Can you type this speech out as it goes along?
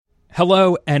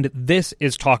Hello, and this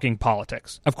is Talking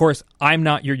Politics. Of course, I'm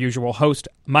not your usual host.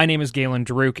 My name is Galen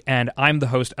Daruk, and I'm the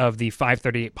host of the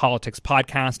 538 Politics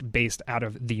podcast based out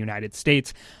of the United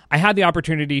States. I had the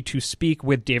opportunity to speak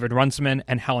with David Runciman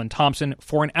and Helen Thompson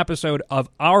for an episode of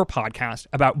our podcast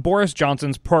about Boris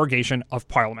Johnson's prorogation of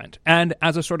Parliament. And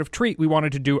as a sort of treat, we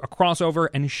wanted to do a crossover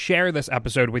and share this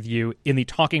episode with you in the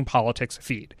Talking Politics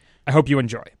feed. I hope you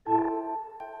enjoy.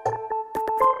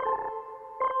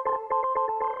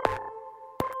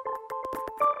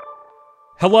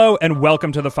 Hello and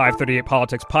welcome to the 538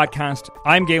 Politics podcast.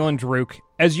 I'm Galen Daruk.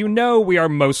 As you know, we are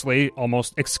mostly,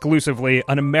 almost exclusively,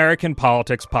 an American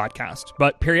politics podcast.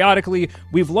 But periodically,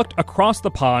 we've looked across the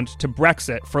pond to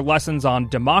Brexit for lessons on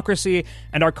democracy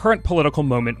and our current political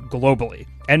moment globally.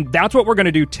 And that's what we're going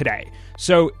to do today.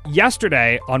 So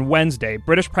yesterday, on Wednesday,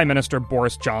 British Prime Minister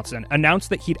Boris Johnson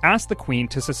announced that he'd asked the Queen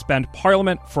to suspend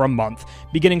Parliament for a month,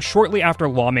 beginning shortly after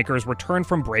lawmakers returned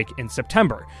from break in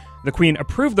September. The Queen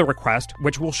approved the request,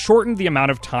 which will shorten the amount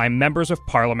of time members of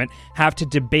Parliament have to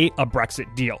debate a Brexit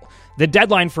deal. The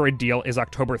deadline for a deal is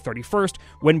October 31st,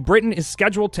 when Britain is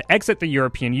scheduled to exit the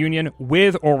European Union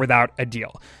with or without a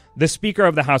deal. The Speaker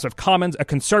of the House of Commons, a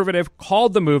conservative,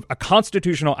 called the move a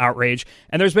constitutional outrage,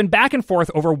 and there's been back and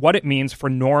forth over what it means for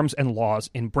norms and laws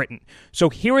in Britain. So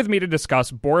here with me to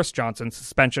discuss Boris Johnson's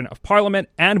suspension of Parliament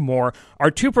and more are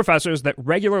two professors that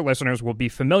regular listeners will be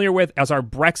familiar with as our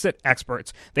Brexit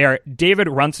experts. They are David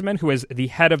Runciman, who is the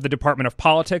head of the Department of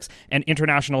Politics and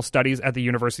International Studies at the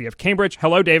University of Cambridge.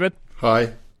 Hello, David.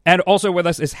 Hi. And also with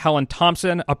us is Helen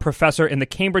Thompson, a professor in the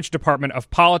Cambridge Department of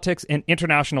Politics and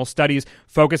International Studies,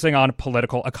 focusing on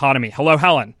political economy. Hello,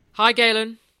 Helen. Hi,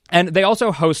 Galen. And they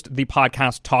also host the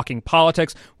podcast Talking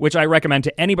Politics, which I recommend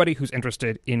to anybody who's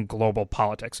interested in global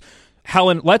politics.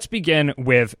 Helen, let's begin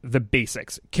with the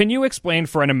basics. Can you explain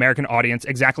for an American audience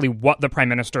exactly what the Prime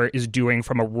Minister is doing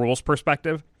from a rules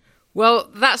perspective? Well,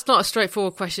 that's not a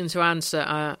straightforward question to answer,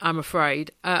 I'm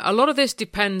afraid. A lot of this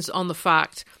depends on the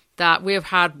fact that we have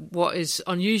had what is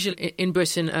unusual in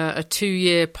Britain, a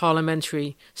 2-year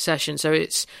parliamentary session. So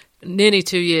it's nearly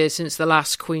 2 years since the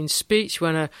last Queen's speech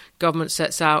when a government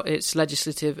sets out its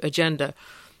legislative agenda.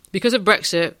 Because of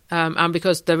Brexit, and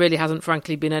because there really hasn't,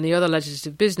 frankly, been any other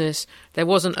legislative business, there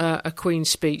wasn't a Queen's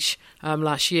speech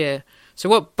last year. So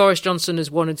what Boris Johnson has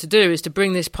wanted to do is to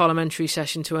bring this parliamentary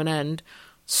session to an end,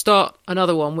 start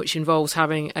another one which involves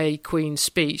having a Queen's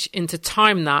speech, and to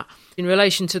time that in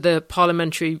relation to the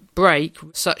parliamentary break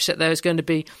such that there is going to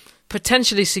be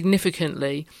potentially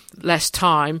significantly less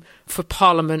time for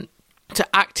Parliament to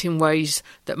act in ways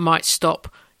that might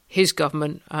stop his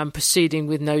government proceeding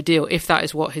with no deal, if that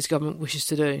is what his government wishes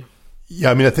to do.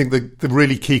 Yeah, I mean, I think the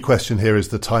really key question here is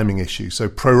the timing issue. So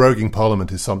proroguing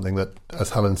Parliament is something that, as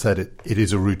Helen said, it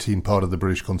is a routine part of the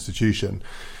British Constitution.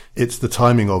 It's the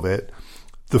timing of it.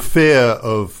 The fear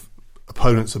of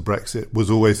opponents of Brexit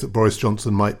was always that Boris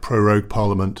Johnson might prorogue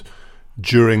Parliament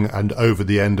during and over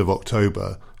the end of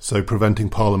October, so preventing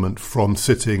Parliament from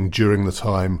sitting during the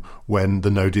time when the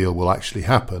no deal will actually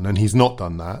happen. And he's not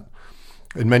done that.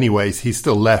 In many ways, he's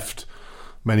still left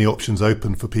many options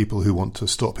open for people who want to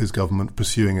stop his government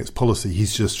pursuing its policy.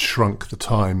 He's just shrunk the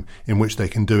time in which they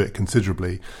can do it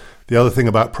considerably. The other thing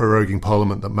about proroguing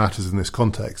Parliament that matters in this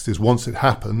context is once it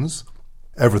happens,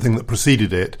 everything that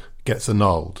preceded it gets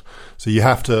annulled. So you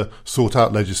have to sort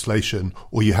out legislation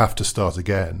or you have to start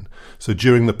again. So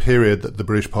during the period that the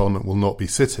British Parliament will not be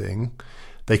sitting,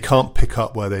 they can't pick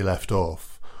up where they left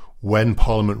off. When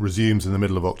Parliament resumes in the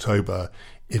middle of October,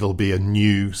 it'll be a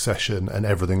new session and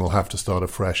everything will have to start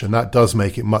afresh. And that does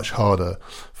make it much harder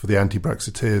for the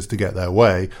anti-Brexiteers to get their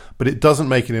way, but it doesn't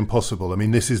make it impossible. I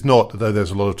mean, this is not, though there's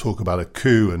a lot of talk about a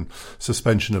coup and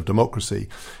suspension of democracy,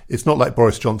 it's not like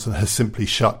Boris Johnson has simply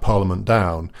shut Parliament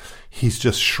down. He's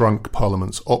just shrunk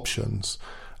Parliament's options.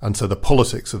 And so the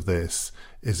politics of this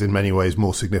is in many ways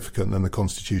more significant than the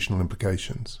constitutional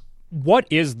implications. What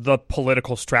is the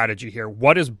political strategy here?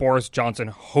 What is Boris Johnson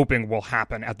hoping will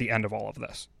happen at the end of all of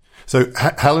this? So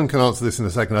Helen can answer this in a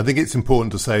second. I think it's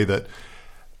important to say that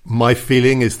my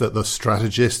feeling is that the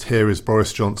strategist here is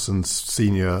Boris Johnson's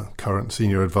current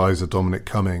senior advisor, Dominic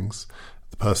Cummings,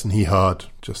 the person he hired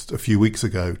just a few weeks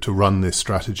ago to run this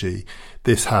strategy.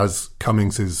 This has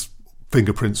Cummings's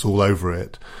fingerprints all over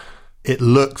it. It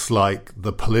looks like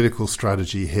the political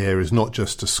strategy here is not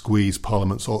just to squeeze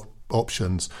Parliament's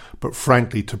options, but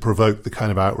frankly to provoke the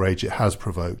kind of outrage it has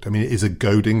provoked. I mean, it is a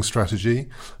goading strategy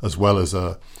as well as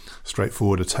a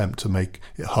straightforward attempt to make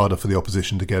it harder for the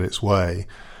opposition to get its way.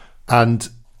 And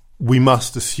we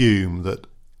must assume that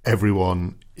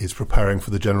everyone is preparing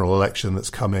for the general election that's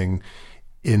coming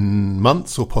in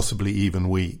months or possibly even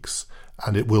weeks.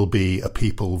 and it will be a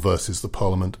people versus the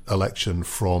Parliament election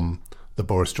from the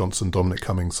Boris Johnson, Dominic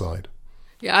Cummings side.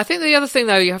 Yeah, I think the other thing,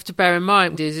 though, you have to bear in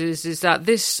mind is that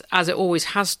this, as it always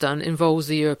has done, involves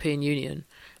the European Union.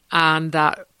 And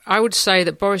that I would say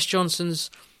that Boris Johnson's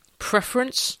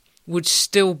preference would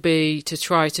still be to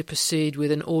try to proceed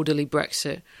with an orderly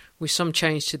Brexit with some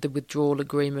change to the withdrawal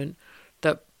agreement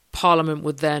that Parliament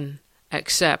would then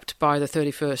accept by the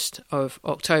 31st of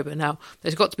October. Now,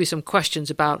 there's got to be some questions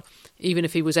about, even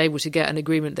if he was able to get an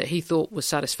agreement that he thought was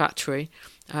satisfactory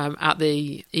at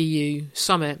the EU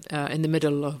summit in the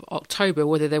middle of October,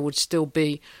 whether there would still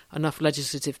be enough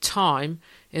legislative time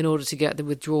in order to get the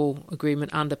withdrawal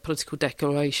agreement and a political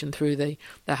declaration through the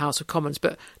House of Commons.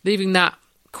 But leaving that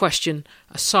question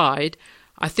aside,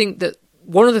 I think that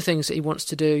one of the things that he wants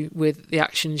to do with the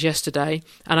actions yesterday,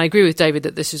 and I agree with David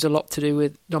that this is a lot to do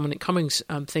with Dominic Cummings'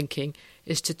 thinking,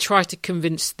 is to try to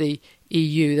convince the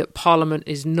EU that Parliament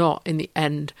is not, in the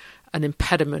end, an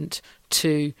impediment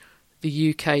to the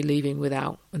UK leaving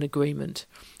without an agreement.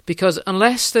 Because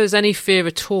unless there's any fear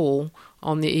at all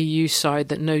on the EU side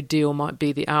that no deal might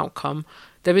be the outcome,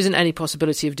 there isn't any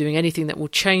possibility of doing anything that will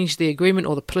change the agreement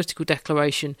or the political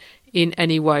declaration in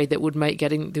any way that would make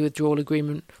getting the withdrawal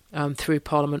agreement through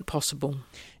Parliament possible.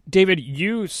 David,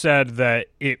 you said that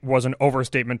it was an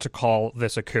overstatement to call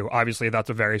this a coup. Obviously,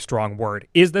 that's a very strong word.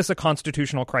 Is this a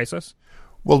constitutional crisis?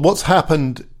 Well, what's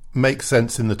happened makes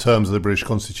sense in the terms of the British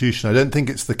Constitution. I don't think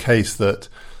it's the case that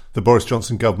the Boris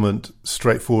Johnson government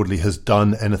straightforwardly has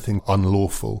done anything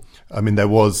unlawful. I mean, there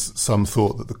was some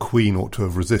thought that the Queen ought to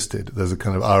have resisted. There's a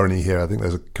kind of irony here. I think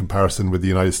there's a comparison with the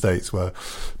United States where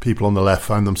people on the left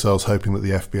found themselves hoping that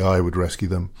the FBI would rescue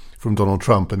them from Donald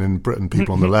Trump. And in Britain,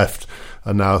 people on the left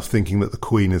are now thinking that the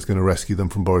Queen is going to rescue them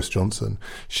from Boris Johnson.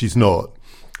 She's not.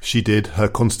 She did her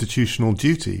constitutional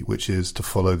duty, which is to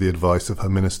follow the advice of her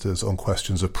ministers on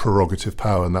questions of prerogative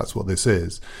power, and that's what this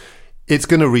is. It's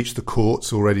going to reach the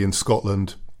courts already in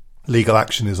Scotland. Legal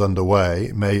action is underway.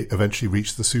 It may eventually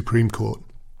reach the Supreme Court.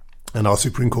 And our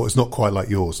Supreme Court is not quite like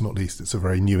yours, not least it's a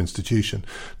very new institution.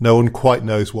 No one quite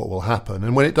knows what will happen.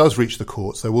 And when it does reach the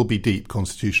courts, there will be deep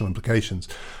constitutional implications.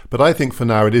 But I think for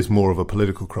now it is more of a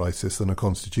political crisis than a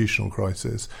constitutional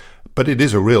crisis. But it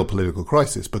is a real political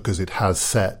crisis because it has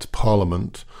set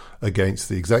Parliament against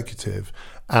the executive.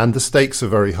 And the stakes are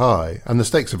very high. And the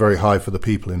stakes are very high for the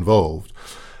people involved.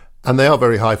 And they are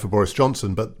very high for Boris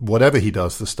Johnson, but whatever he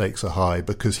does, the stakes are high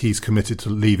because he's committed to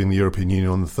leaving the European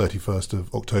Union on the 31st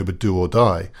of October, do or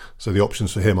die. So the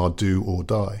options for him are do or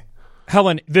die.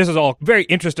 Helen, this is all very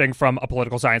interesting from a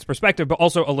political science perspective, but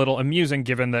also a little amusing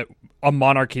given that a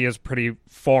monarchy is pretty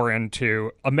foreign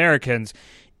to Americans.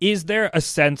 Is there a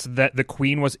sense that the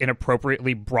Queen was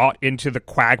inappropriately brought into the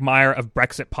quagmire of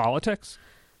Brexit politics?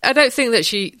 I don't think that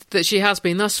she has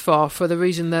been thus far, for the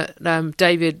reason that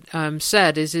David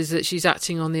said, is that she's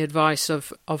acting on the advice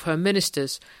of her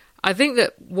ministers. I think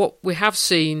that what we have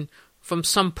seen from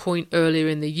some point earlier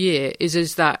in the year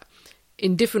is that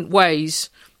in different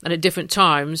ways and at different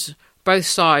times, both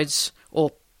sides, or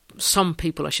some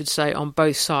people, I should say, on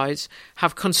both sides,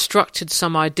 have constructed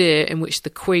some idea in which the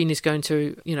Queen is going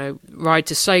to, ride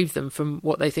to save them from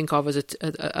what they think of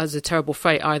as a terrible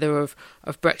fate, either of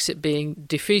Brexit being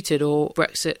defeated or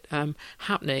Brexit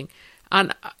happening.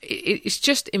 And it's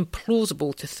just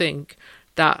implausible to think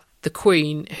that the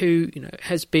Queen, who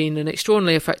has been an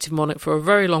extraordinarily effective monarch for a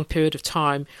very long period of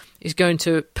time, is going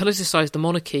to politicise the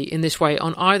monarchy in this way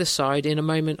on either side in a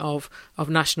moment of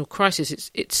national crisis.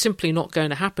 It's simply not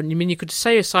going to happen. I mean, you could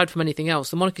say, aside from anything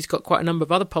else, the monarchy's got quite a number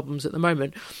of other problems at the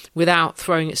moment without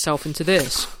throwing itself into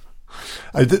this.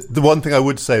 The one thing I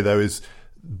would say, though, is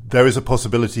there is a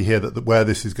possibility here that where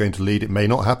this is going to lead, it may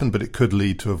not happen, but it could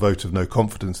lead to a vote of no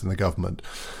confidence in the government.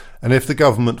 And if the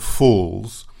government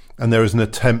falls and there is an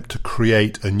attempt to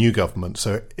create a new government,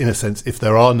 so in a sense, if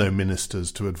there are no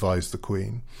ministers to advise the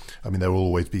Queen, I mean, there will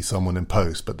always be someone in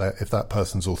post, but if that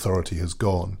person's authority has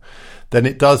gone, then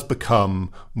it does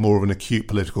become more of an acute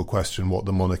political question what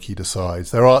the monarchy decides.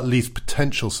 There are at least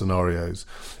potential scenarios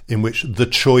in which the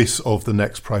choice of the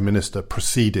next Prime Minister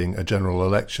preceding a general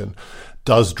election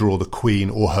does draw the Queen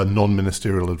or her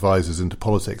non-ministerial advisors into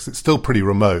politics. It's still pretty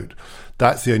remote.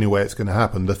 That's the only way it's going to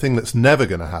happen. The thing that's never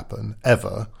going to happen,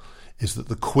 ever, is that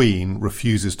the Queen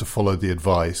refuses to follow the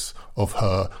advice of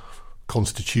her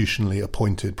constitutionally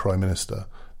appointed Prime Minister.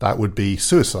 That would be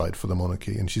suicide for the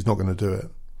monarchy, and she's not going to do it.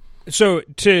 So,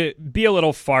 to be a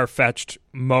little far-fetched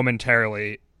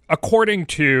momentarily, according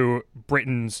to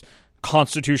Britain's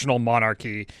constitutional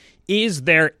monarchy, Is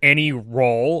there any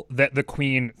role that the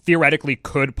Queen theoretically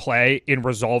could play in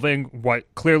resolving what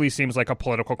clearly seems like a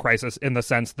political crisis, in the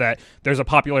sense that there's a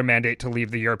popular mandate to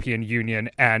leave the European Union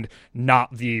and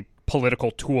not the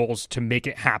political tools to make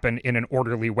it happen in an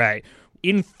orderly way?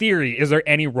 In theory, is there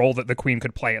any role that the Queen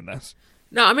could play in this?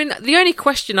 No, I mean, the only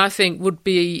question I think would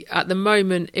be, at the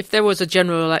moment, if there was a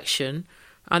general election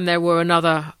and there were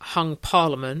another hung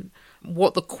parliament,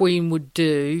 what the Queen would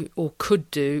do or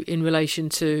could do in relation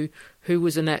to who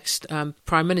was the next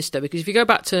Prime Minister. Because if you go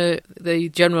back to the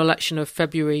general election of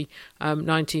February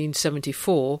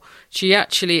 1974, she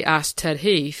actually asked Ted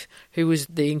Heath, who was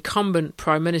the incumbent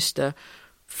Prime Minister,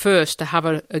 first to have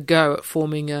a go at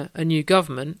forming a new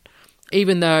government,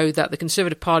 even though that the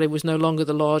Conservative Party was no longer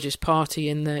the largest party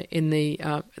in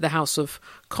the House of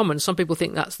Commons. Some people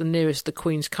think that's the nearest the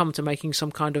Queen's come to making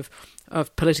some kind of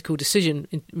political decision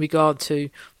in regard to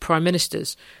prime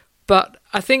ministers. But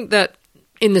I think that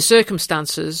in the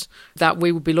circumstances that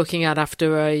we would be looking at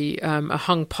after a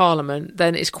hung parliament,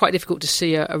 then it's quite difficult to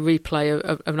see a replay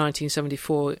of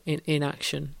 1974 in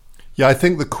action. Yeah, I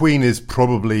think the Queen is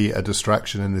probably a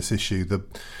distraction in this issue.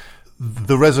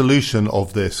 The resolution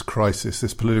of this crisis,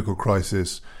 this political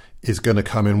crisis, is going to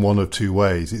come in one of two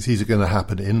ways. It's either going to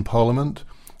happen in Parliament,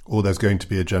 or there's going to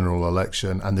be a general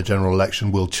election, and the general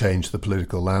election will change the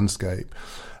political landscape.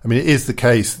 I mean, it is the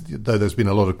case, though there's been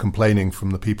a lot of complaining from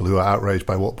the people who are outraged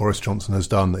by what Boris Johnson has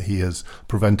done, that he has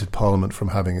prevented Parliament from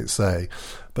having its say.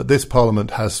 But this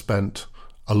Parliament has spent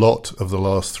a lot of the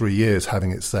last 3 years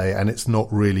having its say, and it's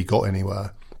not really got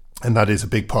anywhere. And that is a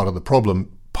big part of the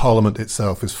problem. Parliament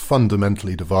itself is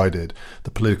fundamentally divided.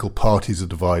 The political parties are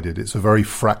divided. It's a very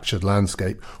fractured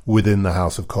landscape within the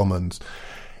House of Commons.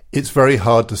 It's very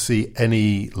hard to see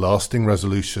any lasting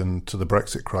resolution to the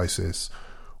Brexit crisis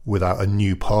without a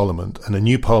new Parliament. And a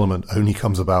new Parliament only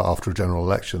comes about after a general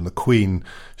election. The Queen,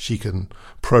 she can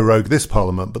prorogue this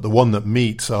Parliament, but the one that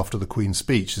meets after the Queen's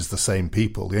speech is the same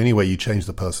people. The only way you change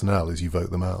the personnel is you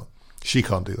vote them out. She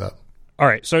can't do that. All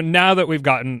right, so now that we've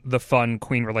gotten the fun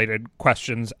Queen-related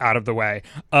questions out of the way,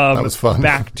 that was fun.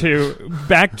 back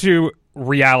to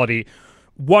reality.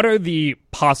 What are the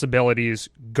possibilities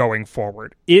going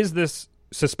forward? Is this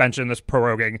suspension, this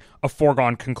proroguing, a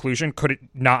foregone conclusion? Could it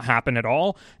not happen at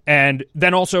all? And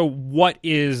then also, what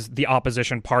is the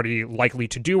opposition party likely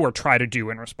to do or try to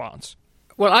do in response?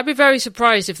 Well, I'd be very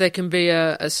surprised if there can be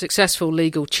a successful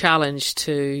legal challenge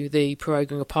to the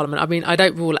proroguing of Parliament. I mean, I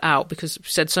don't rule it out, because I've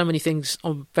said so many things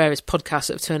on various podcasts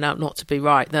that have turned out not to be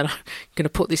right. Then I'm going to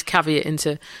put this caveat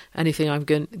into anything I'm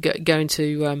going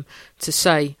to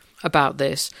say about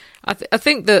this. I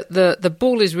think that the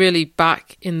ball is really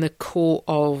back in the court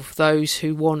of those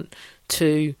who want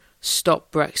to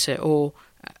stop Brexit, or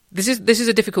This is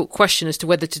a difficult question as to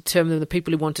whether to determine the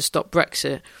people who want to stop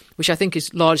Brexit, which I think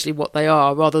is largely what they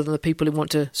are, rather than the people who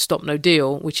want to stop no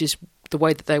deal, which is the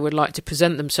way that they would like to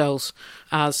present themselves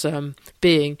as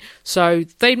being. So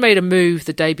they'd made a move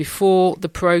the day before the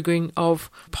proroguing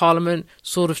of Parliament,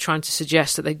 sort of trying to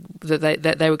suggest that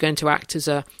they were going to act as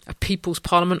a people's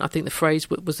Parliament. I think the phrase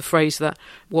was the phrase that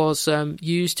was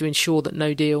used to ensure that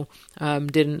no deal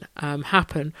didn't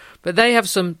happen. But they have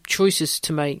some choices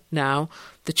to make now.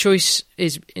 The choice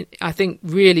is, I think,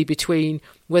 really between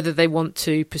whether they want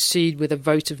to proceed with a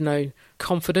vote of no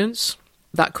confidence.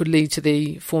 That could lead to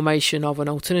the formation of an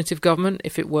alternative government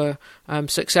if it were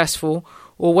successful,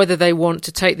 or whether they want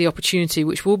to take the opportunity,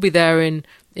 which will be there in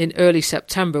early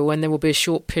September, when there will be a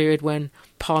short period when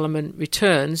Parliament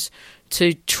returns,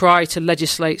 to try to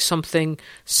legislate something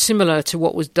similar to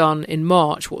what was done in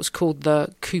March, what was called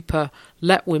the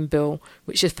Cooper-Letwin Bill,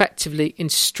 which effectively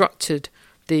instructed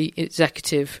the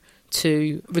executive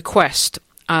to request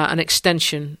an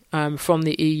extension from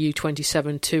the EU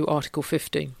 27 to Article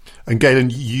 15. And Galen,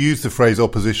 you used the phrase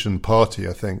opposition party,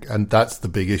 I think, and that's the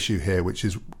big issue here, which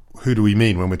is, who do we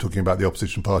mean when we're talking about the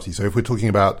opposition party? So if we're talking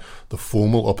about the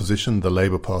formal opposition, the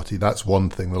Labour Party, that's one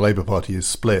thing. The Labour Party is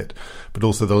split, but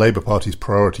also the Labour Party's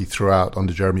priority throughout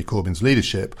under Jeremy Corbyn's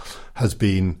leadership has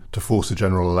been to force a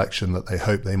general election that they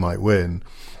hope they might win.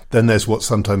 Then there's what's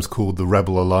sometimes called the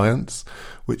Rebel Alliance,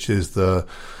 which is the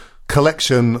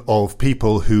collection of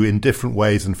people who in different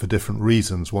ways and for different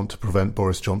reasons want to prevent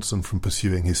Boris Johnson from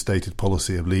pursuing his stated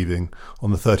policy of leaving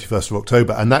on the 31st of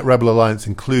October. And that Rebel Alliance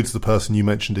includes the person you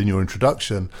mentioned in your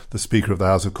introduction, the Speaker of the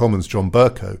House of Commons, John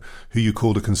Bercow, who you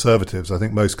called a Conservatives. I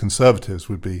think most Conservatives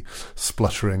would be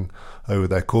spluttering over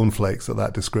their cornflakes at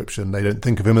that description. They don't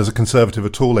think of him as a Conservative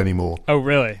at all anymore. Oh,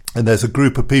 really? And there's a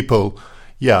group of people,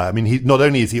 Yeah, I mean, not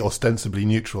only is he ostensibly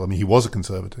neutral, I mean, he was a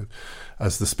Conservative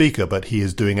as the Speaker, but he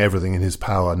is doing everything in his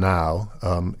power now,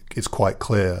 it's quite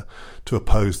clear, to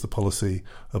oppose the policy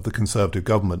of the Conservative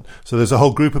government. So there's a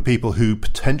whole group of people who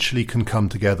potentially can come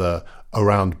together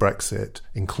around Brexit,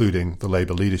 including the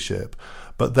Labour leadership,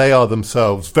 but they are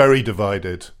themselves very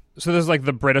divided. So there's like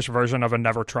the British version of a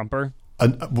never Trumper?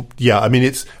 And yeah, I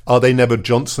mean, are they never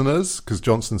Johnsoners? Because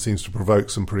Johnson seems to provoke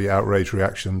some pretty outraged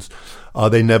reactions. Are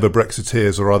they never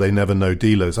Brexiteers, or are they never no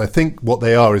dealers? I think what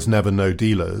they are is never no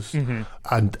dealers. Mm-hmm.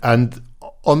 And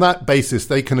on that basis,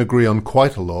 they can agree on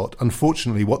quite a lot.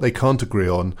 Unfortunately, what they can't agree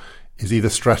on is either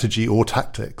strategy or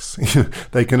tactics.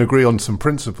 They can agree on some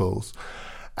principles.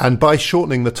 And by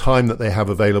shortening the time that they have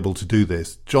available to do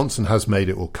this, Johnson has made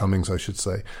it, or Cummings, I should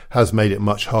say, has made it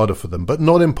much harder for them, but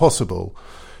not impossible.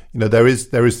 You know, there is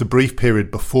the brief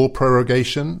period before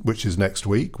prorogation, which is next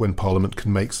week, when Parliament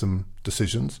can make some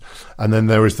decisions. And then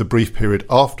there is the brief period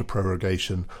after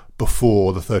prorogation,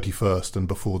 before the 31st and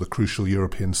before the crucial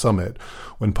European summit,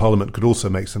 when Parliament could also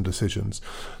make some decisions.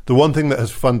 The one thing that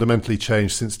has fundamentally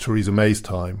changed since Theresa May's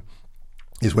time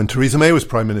is when Theresa May was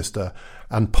Prime Minister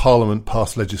and Parliament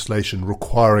passed legislation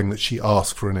requiring that she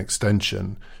ask for an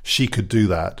extension, she could do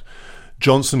that.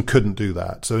 Johnson couldn't do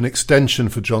that. So an extension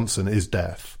for Johnson is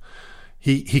death.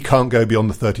 He can't go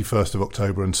beyond the 31st of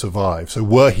October and survive. So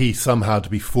were he somehow to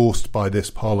be forced by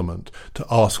this Parliament to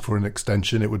ask for an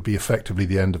extension, it would be effectively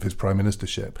the end of his prime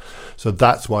ministership. So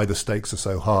that's why the stakes are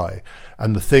so high.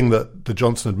 And the thing that the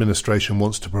Johnson administration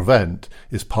wants to prevent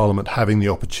is Parliament having the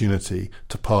opportunity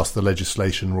to pass the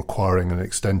legislation requiring an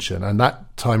extension. And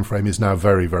that time frame is now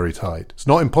very, very tight. It's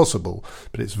not impossible,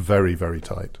 but it's very, very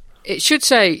tight. It should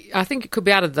say, I think it could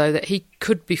be added, though, that he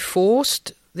could be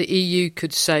forced. The EU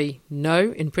could say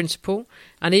no in principle,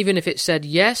 and even if it said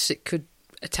yes, it could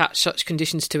attach such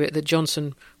conditions to it that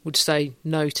Johnson would say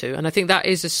no to. And I think that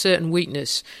is a certain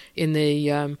weakness in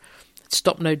the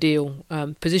stop no deal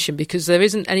position, because there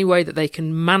isn't any way that they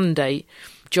can mandate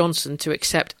Johnson to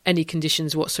accept any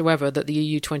conditions whatsoever that the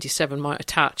EU 27 might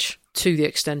attach to the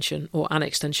extension, or an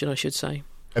extension, I should say.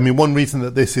 I mean, one reason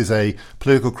that this is a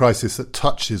political crisis that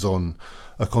touches on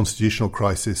a constitutional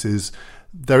crisis is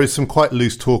there is some quite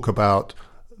loose talk about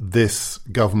this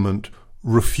government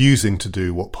refusing to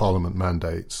do what Parliament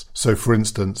mandates. So, for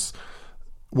instance,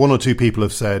 one or two people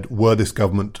have said, were this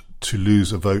government to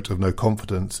lose a vote of no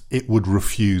confidence, it would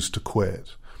refuse to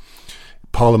quit.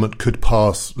 Parliament could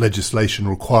pass legislation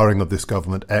requiring of this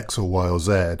government X or Y or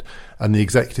Z, and the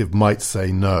executive might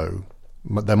say no.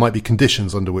 There might be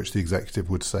conditions under which the executive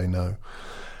would say no.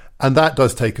 And that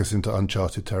does take us into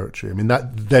uncharted territory. I mean,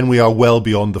 then we are well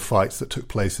beyond the fights that took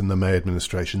place in the May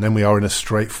administration. Then we are in a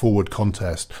straightforward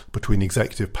contest between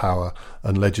executive power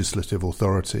and legislative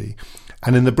authority.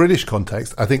 And in the British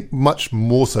context, I think much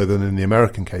more so than in the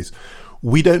American case,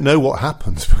 we don't know what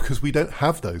happens because we don't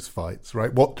have those fights,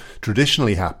 right? What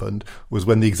traditionally happened was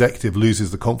when the executive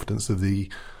loses the confidence of the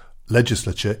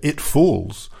legislature, it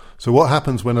falls. So what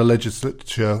happens when a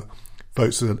legislature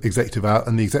votes an executive out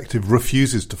and the executive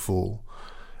refuses to fall?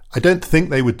 I don't think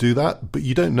they would do that, but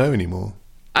you don't know anymore.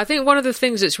 I think one of the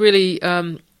things that's really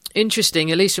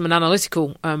interesting, at least from an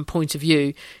analytical point of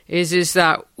view, is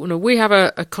that we have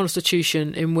a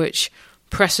constitution in which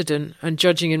precedent and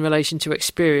judging in relation to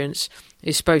experience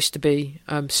is supposed to be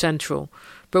central.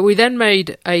 But we then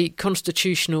made a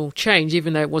constitutional change,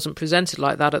 even though it wasn't presented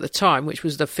like that at the time, which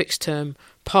was the Fixed Term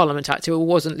Parliament Act. It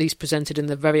wasn't at least presented in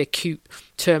the very acute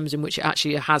terms in which it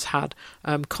actually has had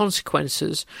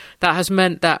consequences. That has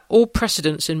meant that all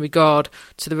precedents in regard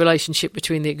to the relationship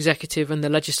between the executive and the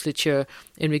legislature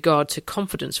in regard to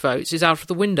confidence votes is out of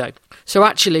the window. So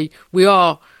actually, we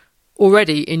are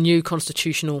already in new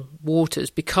constitutional waters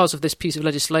because of this piece of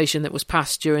legislation that was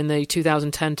passed during the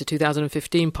 2010 to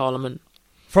 2015 Parliament.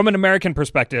 From an American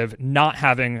perspective, not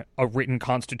having a written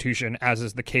constitution, as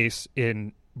is the case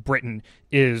in Britain,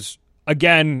 is,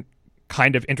 again,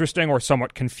 kind of interesting or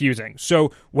somewhat confusing.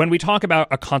 So when we talk about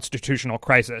a constitutional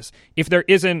crisis, if there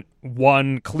isn't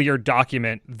one clear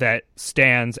document that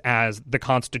stands as the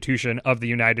Constitution of the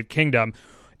United Kingdom,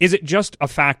 is it just a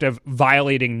fact of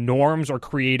violating norms or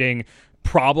creating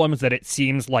problems that it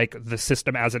seems like the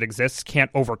system as it exists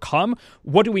can't overcome?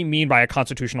 What do we mean by a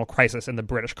constitutional crisis in the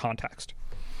British context?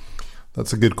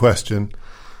 That's a good question.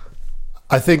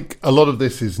 I think a lot of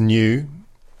this is new,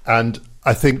 and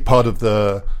I think part of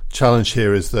the challenge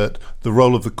here is that the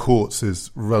role of the courts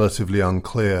is relatively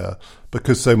unclear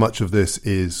because so much of this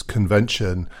is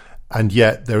convention, and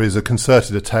yet there is a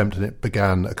concerted attempt, and it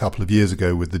began a couple of years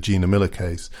ago with the Gina Miller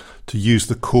case, to use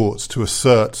the courts to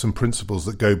assert some principles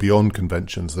that go beyond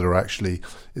conventions, that are actually,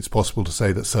 it's possible to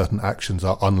say that certain actions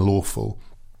are unlawful.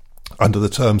 under the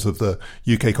terms of the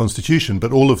UK Constitution,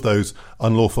 but all of those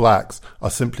unlawful acts are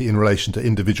simply in relation to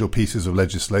individual pieces of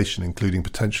legislation, including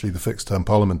potentially the Fixed Term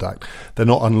Parliament Act. They're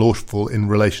not unlawful in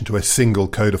relation to a single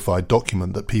codified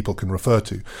document that people can refer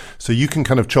to. So you can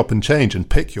kind of chop and change and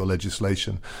pick your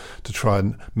legislation to try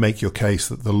and make your case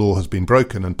that the law has been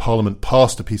broken. And Parliament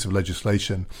passed a piece of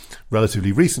legislation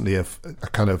relatively recently, a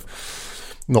kind of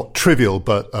not trivial,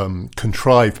 but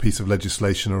contrived piece of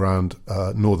legislation around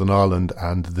Northern Ireland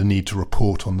and the need to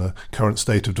report on the current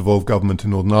state of devolved government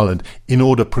in Northern Ireland in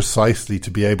order precisely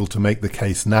to be able to make the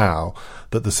case now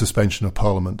that the suspension of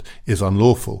Parliament is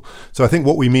unlawful. So I think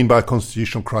what we mean by a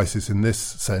constitutional crisis in this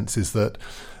sense is that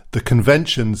the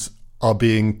conventions are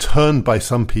being turned by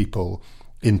some people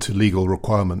into legal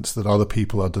requirements that other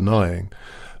people are denying.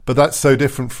 But that's so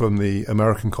different from the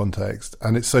American context.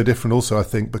 And it's so different also, I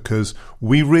think, because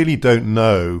we really don't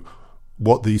know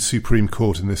what the Supreme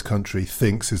Court in this country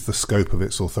thinks is the scope of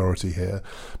its authority here,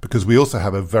 because we also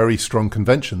have a very strong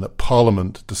convention that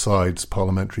Parliament decides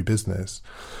parliamentary business.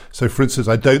 So, for instance,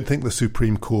 I don't think the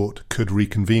Supreme Court could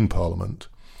reconvene Parliament.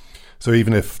 So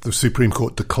even if the Supreme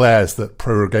Court declares that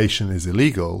prorogation is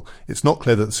illegal, it's not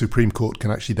clear that the Supreme Court can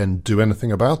actually then do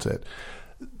anything about it.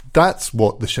 That's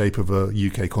what the shape of a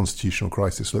UK constitutional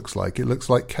crisis looks like. It looks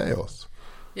like chaos.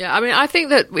 Yeah, I mean, I think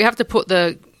that we have to put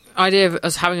the idea of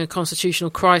us having a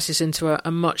constitutional crisis into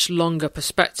a much longer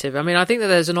perspective. I mean, I think that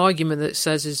there's an argument that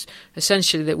says is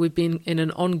essentially that we've been in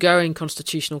an ongoing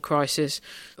constitutional crisis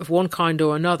of one kind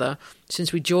or another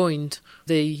since we joined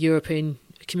the European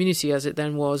community, as it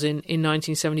then was, in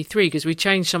 1973, because we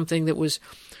changed something that was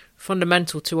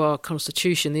fundamental to our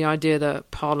constitution, the idea that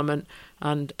Parliament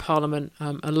and Parliament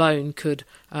alone could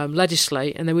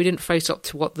legislate, and then we didn't face up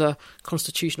to what the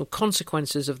constitutional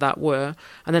consequences of that were.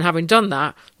 And then having done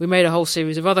that, we made a whole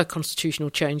series of other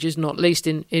constitutional changes, not least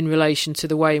in relation to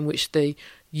the way in which the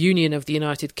Union of the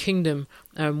United Kingdom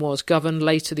was governed,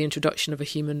 later the introduction of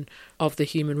the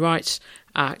Human Rights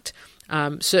Act,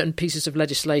 certain pieces of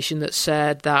legislation that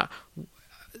said that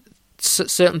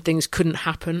certain things couldn't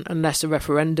happen unless a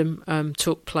referendum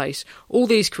took place. All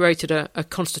these created a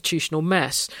constitutional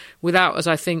mess without, as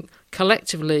I think,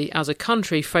 collectively as a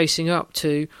country facing up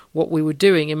to what we were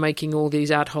doing in making all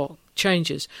these ad hoc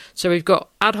changes. So we've got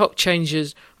ad hoc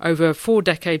changes over a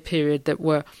 4-decade period that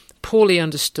were poorly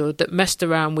understood, that messed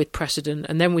around with precedent,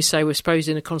 and then we say we're supposed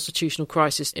in a constitutional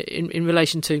crisis in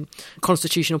relation to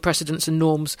constitutional precedents and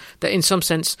norms that in some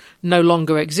sense no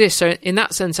longer exist. So in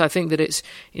that sense, I think that it's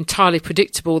entirely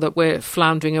predictable that we're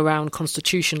floundering around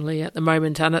constitutionally at the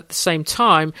moment, and at the same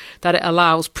time that it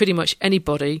allows pretty much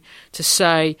anybody to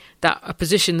say that a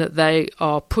position that they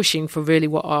are pushing for really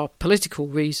what are political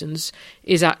reasons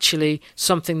is actually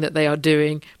something that they are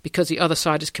doing because the other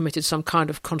side has committed some kind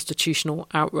of constitutional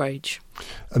outrage.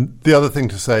 And the other thing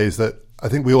to say is that I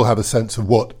think we all have a sense of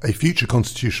what a future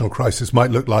constitutional crisis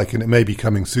might look like, and it may be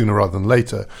coming sooner rather than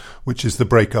later, which is the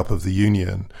breakup of the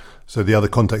Union. So the other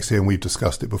context here, and we've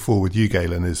discussed it before with you,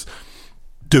 Galen, is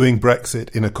doing Brexit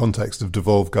in a context of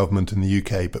devolved government in the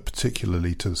UK, but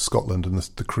particularly to Scotland and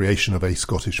the creation of a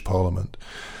Scottish Parliament,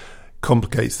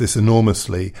 complicates this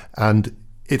enormously. And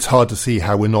it's hard to see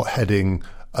how we're not heading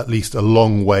at least a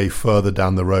long way further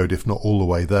down the road, if not all the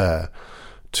way there,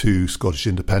 to Scottish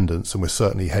independence. And we're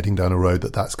certainly heading down a road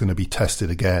that's going to be tested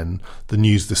again. The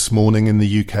news this morning in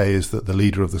the UK is that the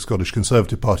leader of the Scottish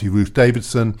Conservative Party, Ruth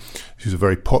Davidson, who's a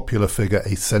very popular figure,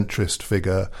 a centrist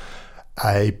figure,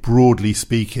 a broadly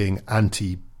speaking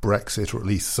anti-Brexit, or at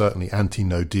least certainly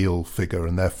anti-no deal figure,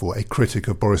 and therefore a critic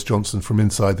of Boris Johnson from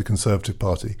inside the Conservative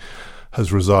Party,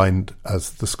 has resigned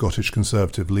as the Scottish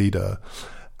Conservative leader.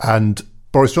 And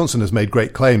Boris Johnson has made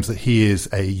great claims that he is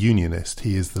a unionist.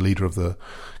 He is the leader of the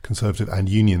Conservative and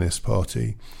Unionist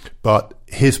Party. But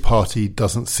his party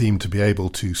doesn't seem to be able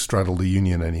to straddle the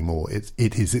union anymore. It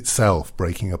is itself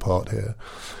breaking apart here.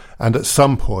 And at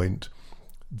some point,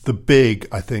 the big,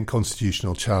 I think,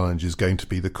 constitutional challenge is going to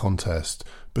be the contest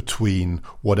between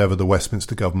whatever the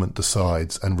Westminster government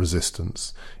decides and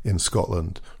resistance in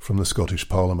Scotland from the Scottish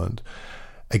Parliament.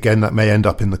 Again, that may end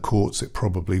up in the courts, it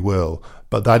probably will,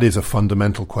 but that is a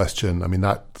fundamental question. I mean,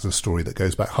 that's a story that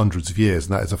goes back hundreds of years,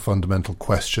 and that is a fundamental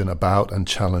question about and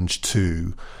challenge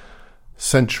to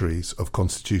centuries of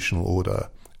constitutional order.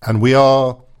 And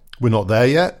we're not there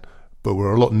yet, but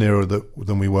we're a lot nearer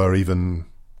than we were even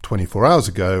 24 hours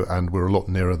ago, and we're a lot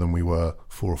nearer than we were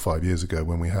 4 or 5 years ago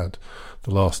when we had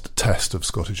the last test of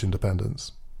Scottish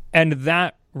independence. And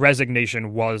that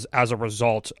resignation was as a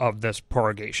result of this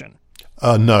prorogation?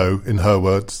 No, in her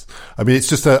words. I mean, it's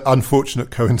just an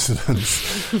unfortunate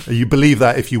coincidence. You believe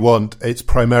that if you want. It's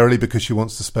primarily because she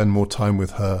wants to spend more time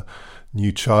with her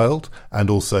new child, and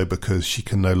also because she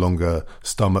can no longer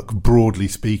stomach, broadly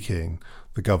speaking,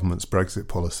 the government's Brexit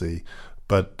policy.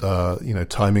 But,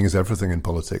 timing is everything in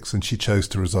politics, and she chose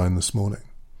to resign this morning.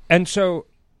 And so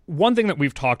one thing that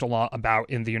we've talked a lot about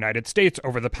in the United States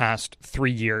over the past 3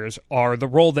 years are the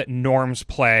role that norms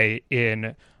play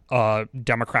in a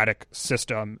democratic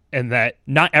system, and that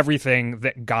not everything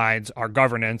that guides our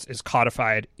governance is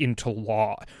codified into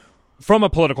law. From a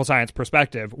political science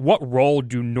perspective, what role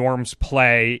do norms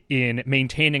play in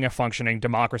maintaining a functioning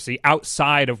democracy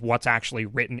outside of what's actually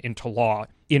written into law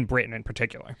in Britain in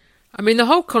particular? I mean, the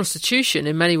whole Constitution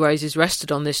in many ways is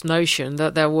rested on this notion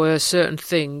that there were certain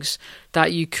things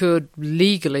that you could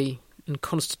legally and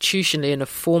constitutionally in a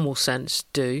formal sense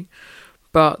do,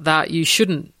 but that you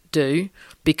shouldn't do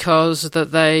because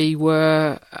that they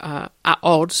were at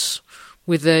odds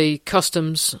with the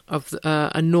customs of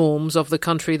and norms of the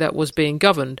country that was being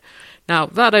governed. Now,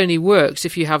 that only works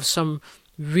if you have some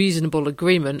reasonable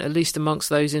agreement, at least amongst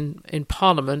those in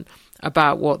Parliament,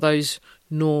 about what those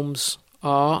norms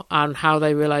are and how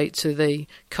they relate to the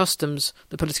customs,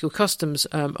 the political customs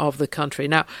of the country.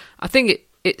 Now, I think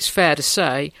it's fair to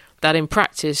say that in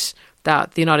practice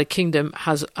that the United Kingdom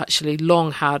has actually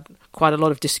long had quite a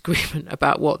lot of disagreement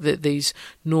about what these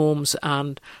norms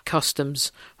and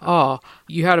customs are.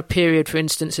 You had a period, for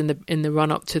instance, in the run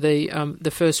up to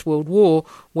the First World War,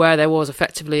 where there was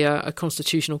effectively a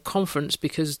constitutional conference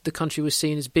because the country was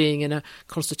seen as being in a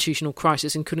constitutional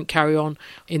crisis and couldn't carry on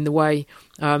in the way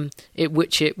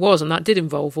which it was, and that did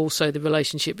involve also the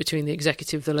relationship between the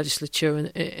executive, the legislature,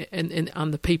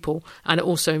 and the people, and it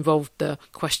also involved the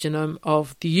question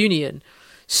of the union.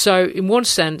 So, in one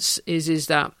sense, is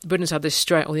that Britain's had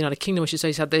this or the United Kingdom, I should say,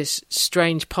 has had this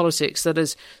strange politics that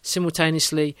has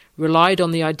simultaneously relied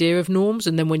on the idea of norms,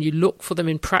 and then when you look for them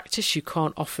in practice, you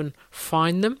can't often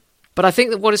find them. But I think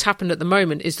that what has happened at the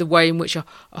moment is the way in which a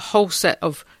whole set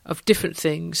of different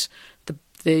things,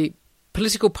 the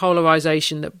political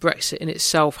polarisation that Brexit in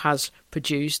itself has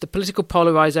produced, the political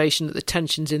polarisation that the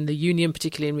tensions in the Union,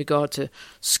 particularly in regard to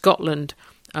Scotland,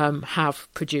 have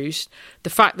produced, the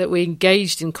fact that we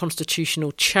engaged in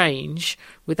constitutional change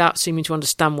without seeming to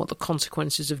understand what the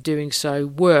consequences of doing so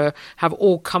were, have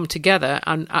all come together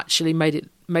and actually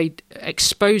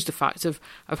exposed the fact of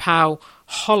how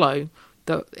hollow,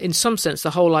 in some sense,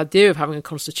 the whole idea of having a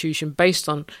constitution based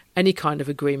on any kind of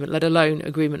agreement, let alone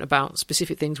agreement about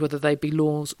specific things, whether they be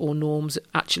laws or norms,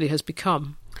 actually has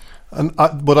become. And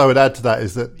what I would add to that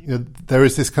is that there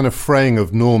is this kind of fraying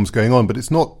of norms going on, but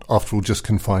it's not, after all, just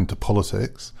confined to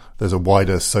politics. There's a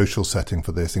wider social setting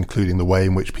for this, including the way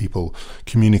in which people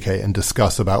communicate and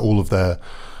discuss about all of their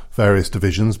various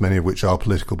divisions, many of which are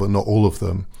political, but not all of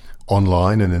them,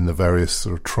 online and in the various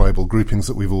sort of tribal groupings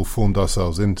that we've all formed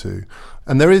ourselves into.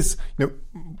 And there is,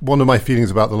 one of my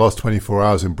feelings about the last 24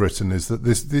 hours in Britain is that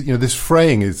this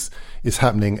fraying is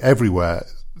happening everywhere.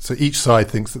 So each side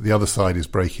thinks that the other side is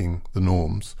breaking the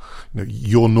norms.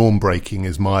 Your norm breaking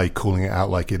is my calling it out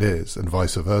like it is, and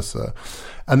vice versa.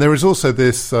 And there is also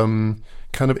this kind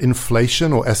of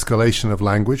inflation or escalation of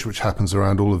language which happens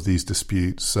around all of these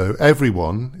disputes. So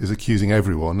everyone is accusing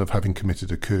everyone of having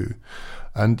committed a coup.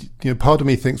 And part of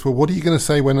me thinks, well, what are you going to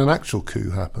say when an actual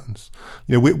coup happens?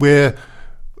 We're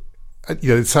I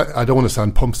don't want to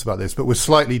sound pompous about this, but we're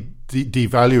slightly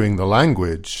devaluing the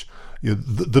language.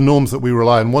 The norms that we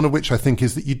rely on, one of which I think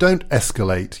is that you don't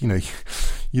escalate,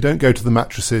 you don't go to the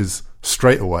mattresses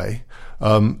straight away.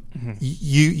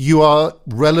 You are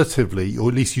relatively, or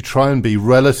at least you try and be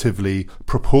relatively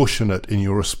proportionate in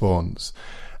your response.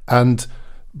 And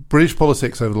British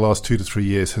politics over the last 2 to 3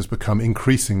 years has become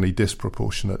increasingly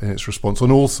disproportionate in its response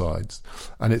on all sides.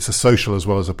 And it's a social as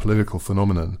well as a political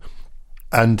phenomenon.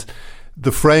 And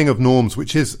the fraying of norms,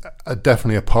 which is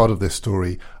definitely a part of this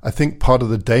story, I think part of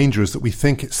the danger is that we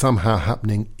think it's somehow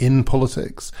happening in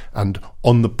politics and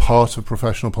on the part of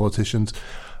professional politicians.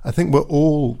 I think we're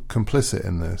all complicit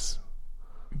in this.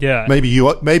 Yeah. Maybe you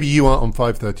aren't on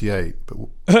 538,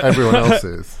 but everyone else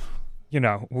is.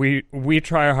 We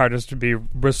try our hardest to be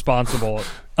responsible.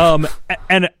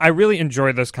 And I really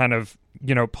enjoy this kind of,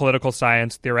 political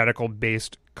science, theoretical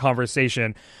based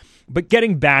conversation. But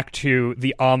getting back to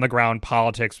the on-the-ground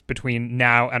politics between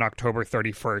now and October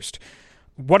 31st,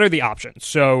 what are the options?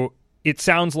 So it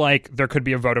sounds like there could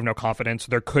be a vote of no confidence.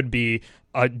 There could be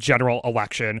a general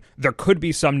election. There could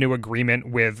be some new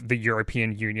agreement with the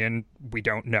European Union. We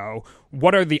don't know.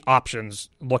 What are the options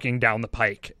looking down the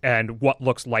pike, and what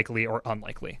looks likely or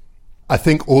unlikely? I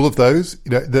think all of those.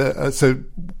 So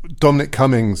Dominic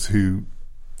Cummings, who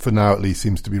for now at least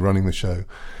seems to be running the show,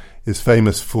 is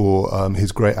famous for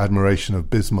his great admiration of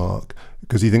Bismarck,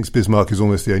 because he thinks Bismarck is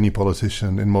almost the only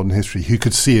politician in modern history who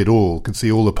could see it all, could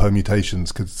see all the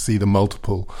permutations, could see the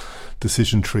multiple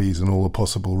decision trees and all the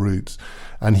possible routes.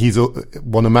 And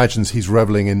one imagines he's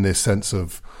reveling in this sense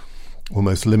of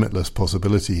almost limitless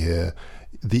possibility here.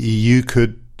 The EU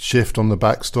could shift on the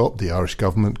backstop. The Irish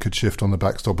government could shift on the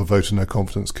backstop. A vote of no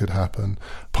confidence could happen.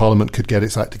 Parliament could get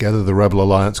its act together. The Rebel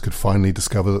Alliance could finally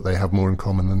discover that they have more in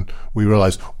common than we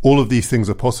realise. All of these things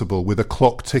are possible with a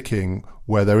clock ticking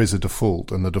where there is a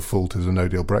default, and the default is a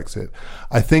no-deal Brexit.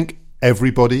 I think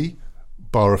everybody,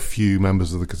 bar a few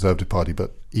members of the Conservative Party,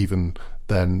 but even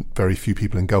then very few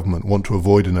people in government, want to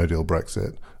avoid a no-deal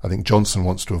Brexit. I think Johnson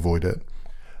wants to avoid it.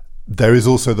 There is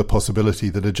also the possibility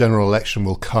that a general election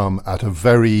will come at a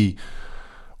very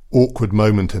awkward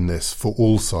moment in this for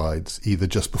all sides, either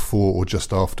just before or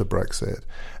just after Brexit.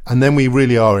 And then we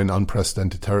really are in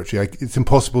unprecedented territory. It's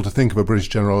impossible to think of a British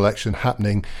general election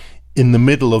happening in the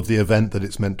middle of the event that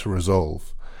it's meant to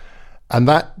resolve. And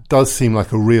that does seem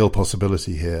like a real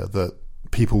possibility here, that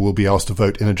people will be asked to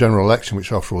vote in a general election,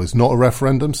 which after all is not a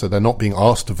referendum. So they're not being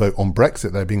asked to vote on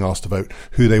Brexit. They're being asked to vote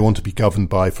who they want to be governed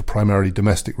by for primarily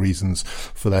domestic reasons,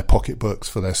 for their pocketbooks,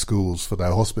 for their schools, for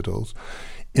their hospitals,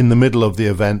 in the middle of the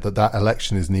event that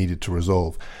election is needed to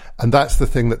resolve. And that's the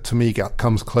thing that to me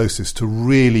comes closest to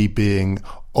really being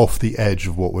off the edge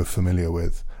of what we're familiar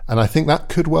with. And I think that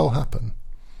could well happen.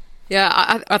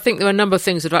 Yeah, I think there are a number of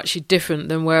things that are actually different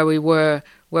than where we were,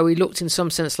 where we looked in some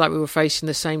sense like we were facing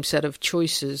the same set of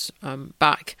choices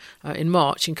back in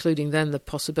March, including then the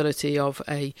possibility of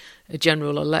a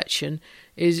general election.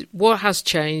 Is what has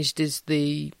changed is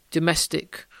the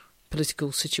domestic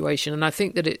political situation. And I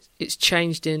think that it's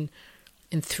changed in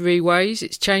three ways.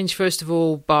 It's changed, first of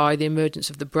all, by the emergence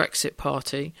of the Brexit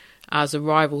Party as a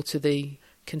rival to the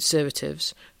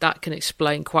Conservatives. That can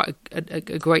explain quite a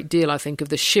great deal, I think, of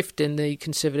the shift in the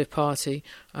Conservative Party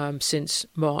since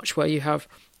March, where you have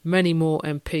many more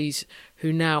MPs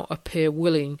who now appear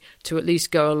willing to at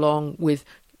least go along with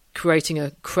creating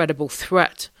a credible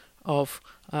threat of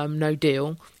no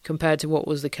deal compared to what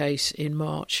was the case in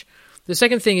March. The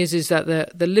second thing is that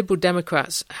the Liberal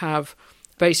Democrats have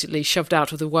basically shoved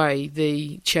out of the way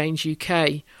the Change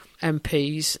UK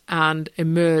MPs and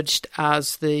emerged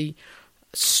as the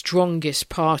strongest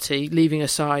party, leaving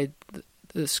aside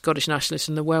the Scottish nationalists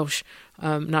and the Welsh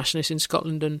nationalists in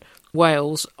Scotland and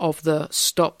Wales, of the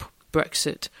Stop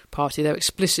Brexit party. They're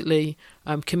explicitly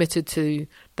committed to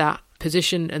that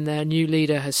position, and their new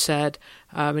leader has said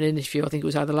in an interview, I think it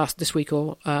was either this week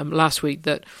or last week,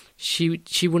 that she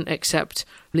wouldn't accept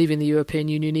leaving the European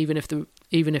Union even if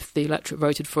the electorate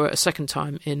voted for it a second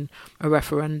time in a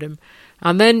referendum.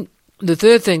 And then the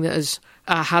third thing that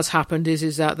has happened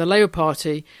is that the Labour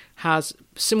Party has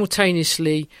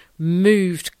simultaneously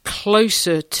moved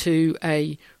closer to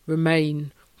a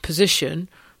Remain position,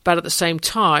 but at the same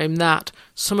time that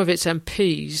some of its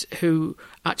MPs who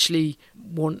actually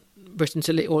want Britain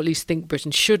to leave, or at least think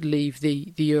Britain should leave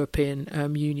the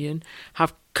European Union,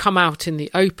 have come out in the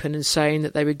open and saying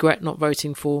that they regret not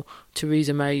voting for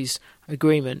Theresa May's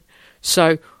agreement.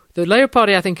 So the Labour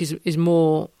Party, I think, is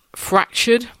more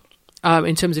fractured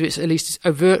in terms of its at least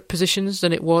overt positions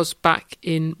than it was back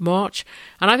in March.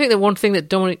 And I think that one thing that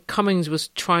Dominic Cummings was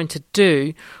trying to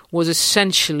do was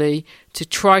essentially to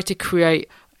try to create,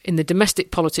 in the domestic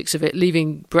politics of it,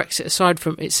 leaving Brexit aside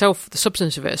from itself, the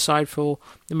substance of it aside for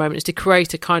the moment, is to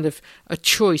create a kind of a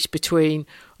choice between,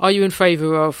 are you in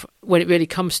favour of, when it really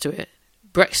comes to it,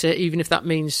 Brexit, even if that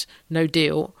means no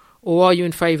deal, or are you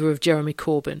in favour of Jeremy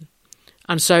Corbyn?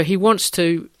 And so he wants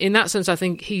to, in that sense, I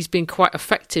think he's been quite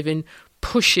effective in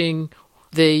pushing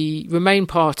the Remain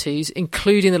parties,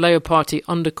 including the Labour Party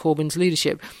under Corbyn's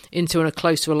leadership, into a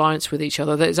closer alliance with each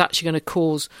other that is actually going to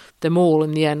cause them all,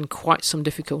 in the end, quite some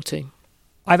difficulty.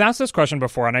 I've asked this question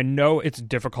before, and I know it's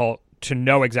difficult to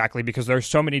know exactly because there are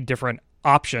so many different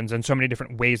options and so many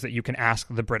different ways that you can ask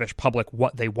the British public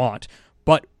what they want.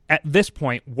 But at this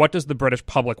point, what does the British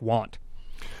public want?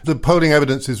 The polling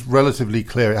evidence is relatively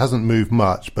clear. It hasn't moved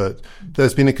much, but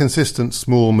there's been a consistent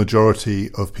small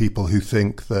majority of people who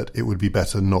think that it would be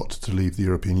better not to leave the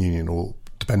European Union, or,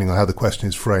 depending on how the question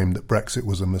is framed, that Brexit